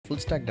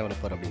Full stock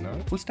developer அப்படின்னா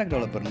full stock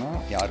டெவலப்பர்னா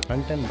யார்?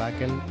 Front and back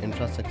and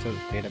infrastructure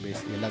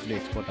database எல்லாத்துலேயும்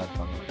எக்ஸ்போர்ட்டாக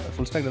இருப்பாங்க.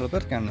 Full stock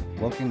developer can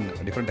work in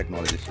different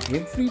technologies.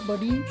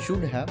 Everybody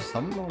should have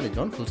some knowledge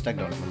on full stock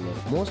development.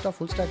 Most of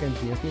full stock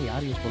என்ஜினியர்ஸ்னு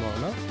யார் use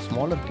பண்ணுவாங்கன்னா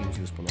smaller teams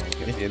use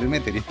பண்ணுவாங்க. எதுவுமே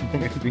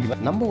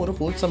தெரியும். நம்ம ஒரு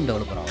wholesome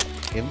developer ஆகும்.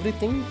 Every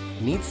thing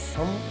needs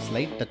some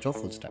slide touch of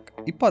full stock.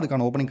 இப்போ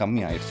அதுக்கான ஓப்பனிங்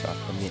கம்மி ஆயிடுச்சா?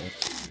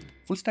 கம்மியாயிடுச்சு.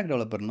 ஃபுல் ஸ்டாக்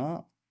டெவலப்பர்னா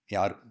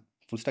யார்?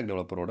 ஃபுல் ஸ்டாக்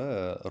டெவலப்பரோட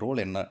ரோல்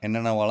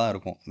என்னென்னவாலாம்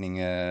இருக்கும்?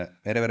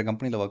 நீங்கள் வேறு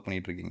கம்பெனியில் ஒர்க்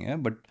பண்ணிகிட்ருக்கீங்க,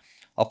 பட்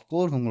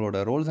அஃப்கோர்ஸ் உங்களோட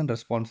ரோல்ஸ் அண்ட்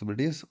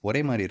ரெஸ்பான்சிபிலிட்டிஸ் ஒரே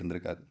மாதிரி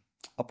இருந்திருக்காது.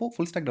 அப்போது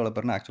ஃபுல் ஸ்டாக்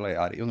டெவலப்பர்னா ஆக்சுவலாக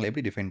யார்? இவங்களை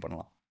எப்படி டிஃபைன்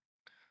பண்ணலாம்?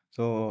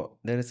 So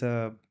there is a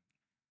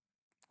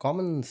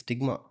common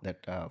stigma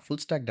that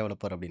full stock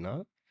developer அப்படின்னா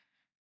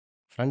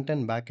front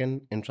and back and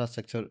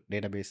infrastructure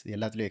database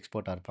எல்லாத்துலேயும்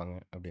எக்ஸ்போர்ட்டாக இருப்பாங்க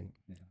அப்படின்னு.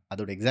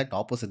 அதோட எக்ஸாக்ட்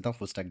ஆப்போசிட் தான்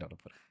ஃபுல் ஸ்டாக்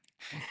டெவலப்பர்.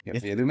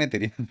 எதுவுமே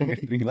தெரியும்.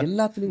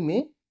 எல்லாத்துலேயுமே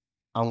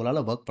அவங்களால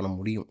ஒர்க் பண்ண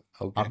முடியும்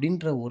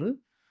அப்படின்ற ஒரு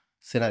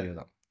சினாரியோ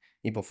தான்.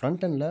 இப்போ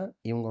ஃப்ரண்ட் எண்டில்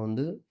இவங்க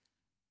வந்து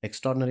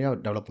எக்ஸ்ட்ராடனரியாக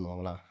டெவலப்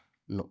பண்ணுவாங்களா?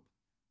 இன்னும்.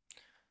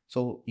 ஸோ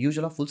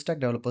யூஸ்வலாக ஃபுல்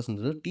ஸ்டாக்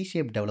டெவலப்பர்ஸ்ன்றது டி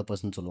ஷேப்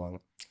டெவலப்பர்ஸ்னு சொல்லுவாங்க.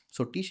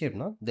 So D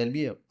ஷேப்னா தெல்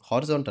B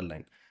horizontal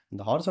line.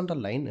 இந்த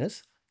horizontal line is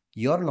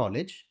your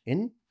knowledge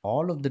in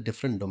all of the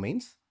different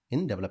domains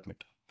in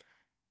development.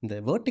 இந்த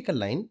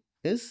vertical line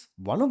is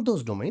one of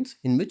those domains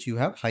in which you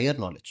have higher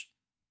knowledge.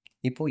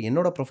 இப்போது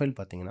என்னோட profile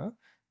பார்த்தீங்கன்னா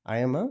I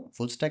am a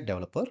full stock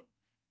developer,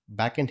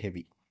 back and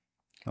heavy.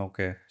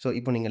 Okay. So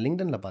இப்போ நீங்கள்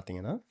லிங்க்டனில்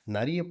பார்த்தீங்கன்னா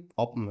நிறைய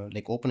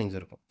openings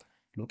இருக்கும்.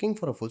 Looking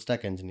for a full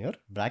stock engineer,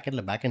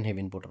 ப்ராக்கெட்டில் back and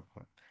ஹெவின்னு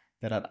போட்டிருப்பாங்க.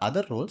 There are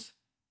other Rolle's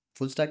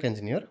full stock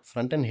engineer,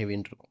 front and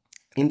ஹெவின்னு இருக்கும்.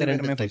 இந்த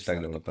ரெண்டுமே ஃபுல்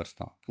ஸ்டாக் டெவலப்பர்ஸ்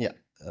தான்.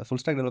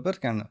 Full stock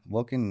developers can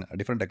work in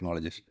different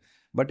technologies,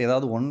 but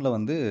ஏதாவது ஒன்றில்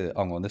வந்து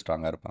அவங்க வந்து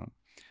ஸ்ட்ராங்காக இருப்பாங்க.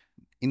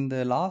 இந்த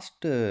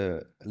லாஸ்ட்டு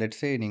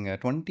லெட்ஸே நீங்கள்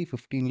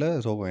 2015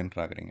 ஜோகோ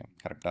என்ட்ரு ஆகுறீங்க,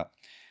 கரெக்டாக?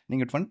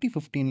 நீங்கள்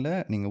 2015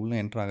 நீங்கள் உள்ளே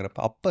என்ட்ரு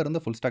ஆகிறப்ப அப்போ இருந்த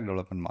ஃபுல் ஸ்டாக்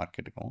டெவலப்மெண்ட்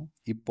மார்க்கெட்டுக்கும்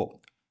இப்போ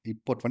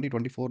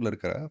 2024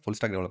 இருக்கிற ஃபுல்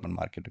ஸ்டாக் டெவலப்மெண்ட்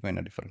மார்க்கெட்டுக்கும்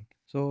என்ன டிஃப்ரெண்ட்?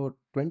 ஸோ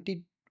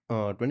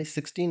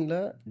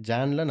 2016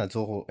 ஜானில் நான்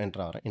ஜோஹோ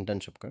என்ட்ரு ஆகிறேன்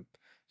இன்டர்ன்ஷிப்க்கு.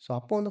 ஸோ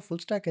அப்போ வந்து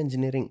ஃபுல் ஸ்டாக்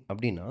இன்ஜினியரிங்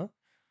அப்படின்னா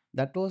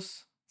தட் வாஸ்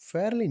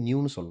ஃபேர்லி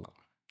நியூன்னு சொல்லலாம்.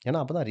 ஏன்னா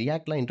அப்போ தான்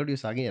ரியாக்ட்லாம்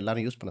இன்ட்ரடியூஸ் ஆகி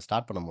எல்லாரும் யூஸ் பண்ண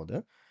ஸ்டார்ட் பண்ணும்போது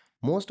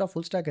மோஸ்ட் ஆஃப்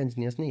ஃபுல் ஸ்டாக்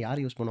இன்ஜினியர்ஸ்னு யார்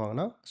யூஸ்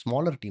பண்ணுவாங்கன்னா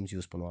ஸ்மாலர் டீம்ஸ்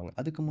யூஸ் பண்ணுவாங்க.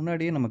 அதுக்கு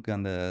முன்னாடியே நமக்கு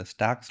அந்த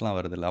ஸ்டாக்ஸ்லாம்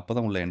வருது இல்லை, அப்போ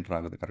தான் உள்ளே என்ட்ரு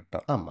ஆகுது,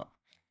 கரெக்டாக? ஆமாம்.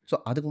 ஸோ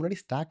அதுக்கு முன்னாடி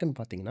ஸ்டாக்குன்னு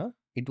பார்த்தீங்கன்னா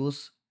it was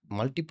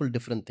multiple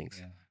different things.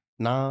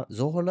 நான்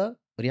ஜோஹோவில்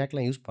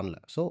ரியாக்ட்லாம் யூஸ் பண்ணல.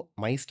 So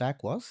my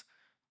stock was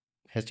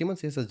HTML,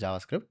 CSS,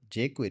 JavaScript,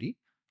 jQuery,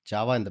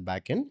 Java in the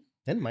backend,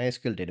 then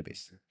MySQL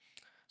database.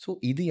 So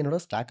இது என்னோட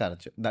ஸ்டாக்காக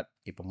இருந்துச்சு. தட்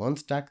இப்போ மர்ன்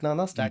ஸ்டாக்னா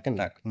தான் stock and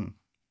stock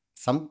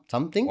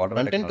something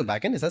front end to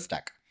back end is a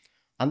stock.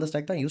 அந்த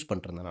stock தான் use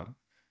பண்ணிருந்தேன் நான்.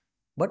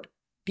 But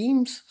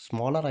teams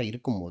ஸ்மாலராக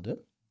இருக்கும்போது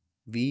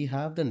we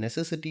have the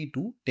necessity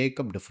to take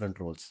up different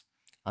roles.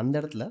 அந்த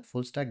இடத்துல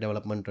ஃபுல் ஸ்டாக்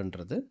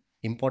டெவலப்மெண்ட்ன்றது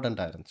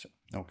இம்பார்ட்டண்ட்டாக இருந்துச்சு.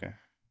 ஓகே.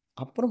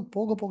 அப்புறம்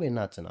போக போக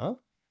என்ன ஆச்சுன்னா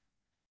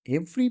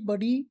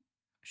everybody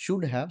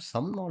should have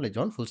some knowledge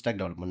on full stock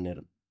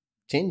development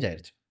change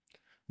ஆயிடுச்சு.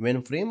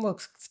 When frame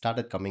works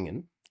started coming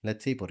in,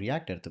 let's say இப்போ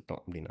ரியாக்ட்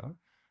எடுத்துக்கிட்டோம் அப்படின்னா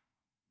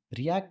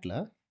ரியாக்டில்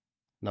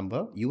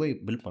நம்ம யூஐ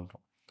பில்ட்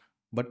பண்ணுறோம்.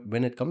 But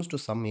when it comes to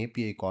some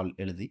API கால்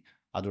எழுதி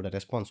அதோட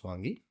ரெஸ்பான்ஸ்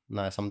வாங்கி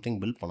நான் சம்திங்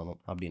பில்ட்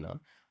பண்ணணும் அப்படின்னா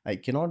ஐ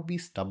cannot be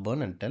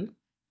stubborn and tell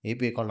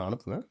API கால் நான்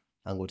அனுப்புவேன்,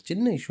 அங்கே ஒரு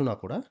சின்ன இஷ்யூனா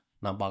கூட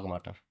நான் பார்க்க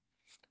மாட்டேன்,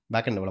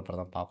 பேக் அண்ட்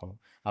டெவலப்பர் தான் பார்க்கணும்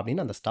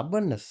அப்படின்னு அந்த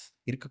ஸ்டப்பர்னஸ்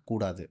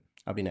இருக்கக்கூடாது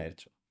அப்படின்னு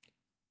ஆயிடுச்சு.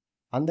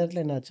 அந்த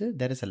இடத்துல என்னாச்சு,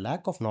 there is a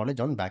lack of knowledge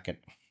on back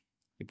and.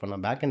 இப்போ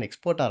நான் பேக் அண்ட்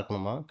எக்ஸ்பர்ட்டாக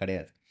இருக்கணுமா?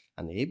 கிடையாது.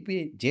 அந்த ஏபிஐ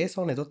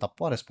ஜேசான் ஏதோ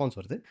தப்பாக ரெஸ்பான்ஸ்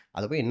வருது,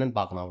 அதை போய் என்னென்னு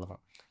பார்க்கணும்,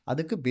 அவ்வளோதான்.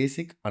 அதுக்கு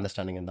பேசிக்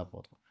அண்டர்ஸ்டாண்டிங் இருந்தால்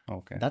போதும்.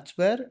 ஓகே. தட்ஸ்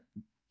வேர்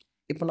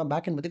இப்போ நான்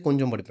பேக் அண்ட் பற்றி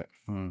கொஞ்சம் படிப்பேன்.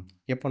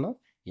 எப்போனா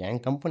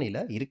என் கம்பெனியில்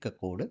இருக்க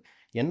கோடு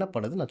என்ன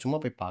பண்ணுது நான் சும்மா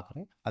போய்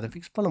பார்க்குறேன், அதை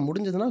ஃபிக்ஸ் பண்ண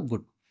முடிஞ்சதுன்னா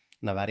குட்,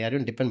 நான் வேறு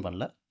யாரையும் டிபெண்ட்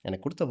பண்ணல,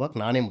 எனக்கு கொடுத்த ஒர்க்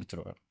நானே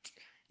முடிச்சிடுவேன்.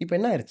 இப்போ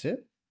என்ன ஆயிடுச்சு,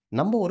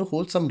 நம்ம ஒரு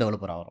ஹோல்சம்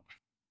டெவலப்பர் ஆகிறோம்.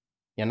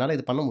 என்னால்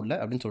இது பண்ண முடியல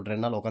அப்படின்னு சொல்லிட்டு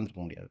 2 நாள்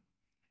உட்காந்துருக்க முடியாது.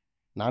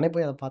 நானே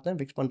போய் அதை பார்த்தேன்,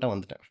 ஃபிக்ஸ் பண்ணிட்டா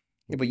வந்துட்டேன்.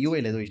 இப்போ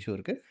யூஐயில் ஏதோ இஷ்யூ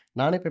இருக்குது,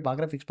 நானே போய்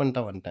பார்க்குறேன், ஃபிக்ஸ்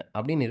பண்ணிட்டா வந்துட்டேன்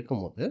அப்படின்னு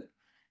இருக்கும்போது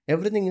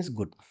எவ்ரி திங் இஸ்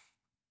குட்,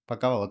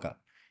 பக்காவாக ஒர்க்கா.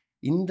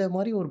 இந்த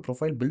மாதிரி ஒரு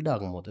ப்ரொஃபைல் பில்ட்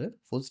ஆகும்போது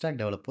ஃபுல் ஸ்டாக்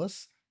டெவலப்பர்ஸ்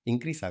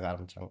இன்க்ரீஸ் ஆக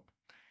ஆரம்பித்தாங்க.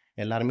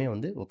 எல்லாருமே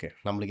வந்து ஓகே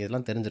நம்மளுக்கு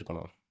இதெல்லாம்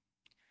தெரிஞ்சிருக்கணும்.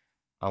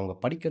 அவங்க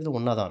படிக்கிறது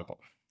ஒன்றா தான்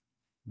இருக்கும்,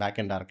 பேக்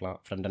எண்டாக இருக்கலாம்,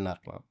 ஃப்ரண்ட் எண்டாக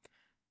இருக்கலாம்.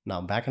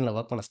 நான் பேக் எண்டில்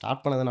ஒர்க் பண்ண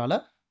ஸ்டார்ட் பண்ணதுனால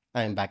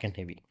I am back and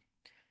heavy.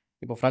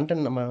 இப்போ ஃப்ரண்ட்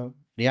எண்ட் நம்ம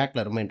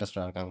ரியாக்டில் ரொம்ப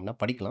இன்ட்ரெஸ்டாக இருக்காங்கன்னா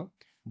படிக்கலாம்,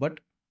 பட்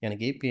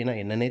எனக்கு ஏபிஐனா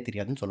என்னன்னே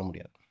தெரியாதுன்னு சொல்ல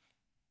முடியாது.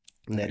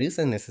 There is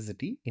a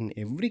necessity in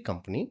every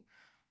company.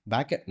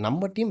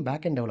 நம்ம டீம்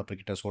பேக் அண்ட் டெவலப்பர்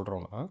கிட்ட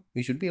சொல்கிறோன்னா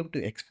we should be able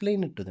to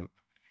explain it to them.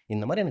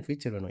 இந்த மாதிரி எனக்கு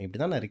ஃபீச்சர் வேணும், இப்படி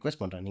தான் நான் ரிக்வெஸ்ட்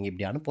பண்ணுறேன், நீங்கள்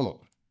இப்படி அனுப்பணும்,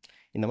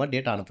 இந்த மாதிரி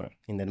டேட்டா அனுப்புகிறேன்,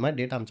 இந்த மாதிரி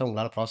டேட்டா அனுப்பிச்சா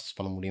உங்களால் ப்ராசஸ்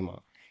பண்ண முடியுமா?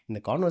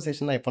 இந்த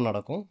கான்வர்சேஷன் தான் எப்போ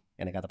நடக்கும்,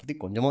 எனக்கு அதை பற்றி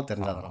கொஞ்சமாக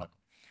தெரிஞ்சால் தான்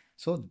நடக்கும்.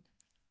 So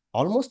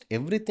almost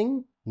every thing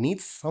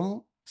needs some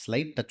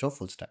slide touch of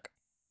full stock.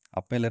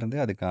 அப்போலேருந்தே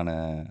அதுக்கான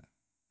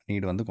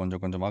நீடு வந்து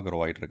கொஞ்சம் கொஞ்சமாக க்ரோ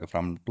ஆகிட்டு இருக்கு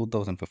ஃப்ரம்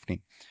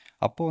 2015.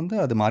 அப்போ வந்து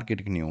அது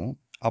மார்க்கெட்டுக்கு நியூ.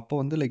 அப்போ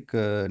வந்து லைக்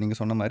நீங்கள்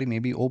சொன்ன மாதிரி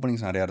மேபி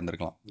ஓப்பனிங்ஸ் நிறையா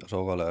இருந்திருக்கலாம்.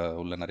 சோகோவில்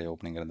உள்ள நிறைய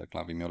ஓப்பனிங்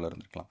இருந்திருக்கலாம், விமியோவில்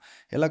இருந்திருக்கலாம்.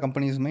 எல்லா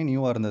கம்பெனிஸுமே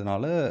நியூவாக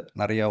இருந்ததுனால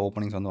நிறையா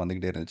ஓப்பனிங்ஸ் வந்து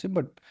வந்துக்கிட்டே இருந்துச்சு.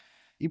 பட்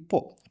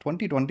இப்போது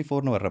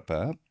 2024ன்னு வர்றப்ப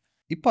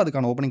இப்போ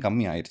அதுக்கான ஓப்பனிங்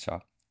கம்மி ஆயிடுச்சா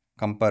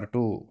கம்பேர்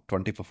டு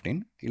 2015?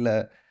 இல்லை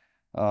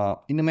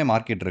இன்னுமே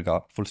மார்க்கெட் இருக்கா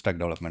ஃபுல் ஸ்டாக்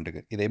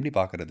டெவலப்மெண்ட்டுக்கு? இதை எப்படி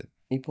பார்க்குறது?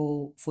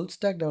 இப்போது ஃபுல்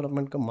ஸ்டாக்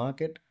டெவலப்மெண்ட்க்கு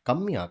மார்க்கெட்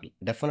கம்மி ஆகல,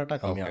 டெஃபினட்டாக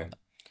கம்மி Okay. ஆகல.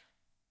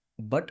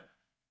 பட்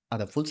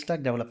அதை ஃபுல்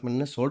ஸ்டாக்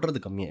டெவலப்மெண்ட்னு சொல்கிறது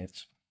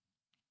கம்மியாயிருச்சு.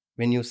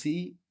 When you see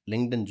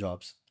LinkedIn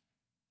jobs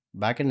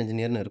backend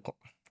இன்ஜினியர்னு இருக்கும்,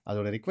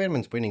 அதோட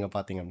ரிக்குவயர்மெண்ட்ஸ் போய் நீங்கள்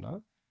பார்த்தீங்கன்னா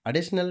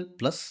additional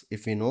plus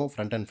if you know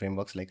front and frame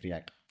works like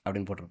react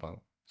அப்படின்னு போட்டிருப்பாங்க.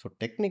 ஸோ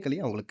டெக்னிக்கலி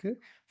அவங்களுக்கு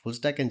ஃபுல்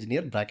ஸ்டாக்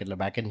இன்ஜினியர் ப்ராக்கெட்டில்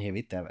பேக்அண்ட்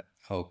ஹெவி தேவை.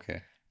 Okay.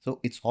 So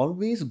it's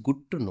always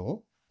good to know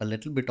a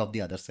little bit of the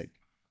other side.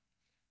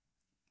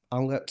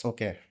 அவங்க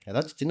okay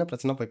ஏதாச்சும் சின்ன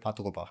பிரச்சனை போய்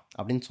பார்த்துக்கோப்பா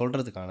அப்படின்னு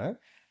சொல்கிறதுக்கான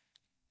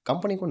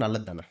கம்பெனிக்கும்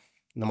நல்லது தானே.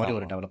 இந்த மாதிரி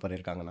ஒரு ஆமா. டெவலப்பர்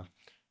இருக்காங்கன்னா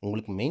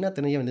உங்களுக்கு மெயினாக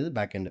தெரிய வேண்டியது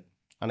பேக் எண்டு,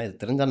 ஆனால் இது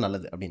தெரிஞ்சால்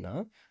நல்லது அப்படின்னா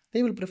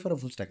they will prefer a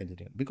full stock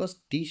engineer because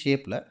D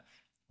ஷேப்பில்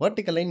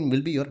vertical line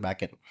will be your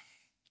back end.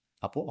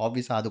 அப்போது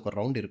ஆப்வியஸாக அதுக்கு ஒரு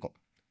ரவுண்ட் இருக்கும்.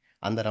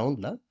 அந்த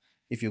ரவுண்டில்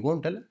if you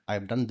gonna del I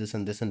have done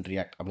this and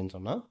react அப்படின்னு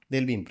சொன்னால்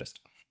தேல் பி இம்ப்ரெஸ்ட்.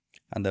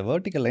 அந்த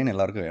வெர்டிக்கல் லைன்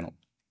எல்லாருக்கும் வேணும்.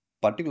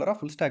 பர்டிகுலராக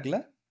ஃபுல் ஸ்டாக்கில்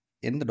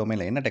எந்த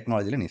டொமைனில் என்ன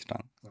டெக்னாலஜியில் நீ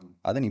ஸ்ட்ராங்,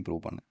 அதை நீ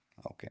ப்ரூவ் பண்ணு.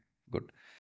 Okay, good.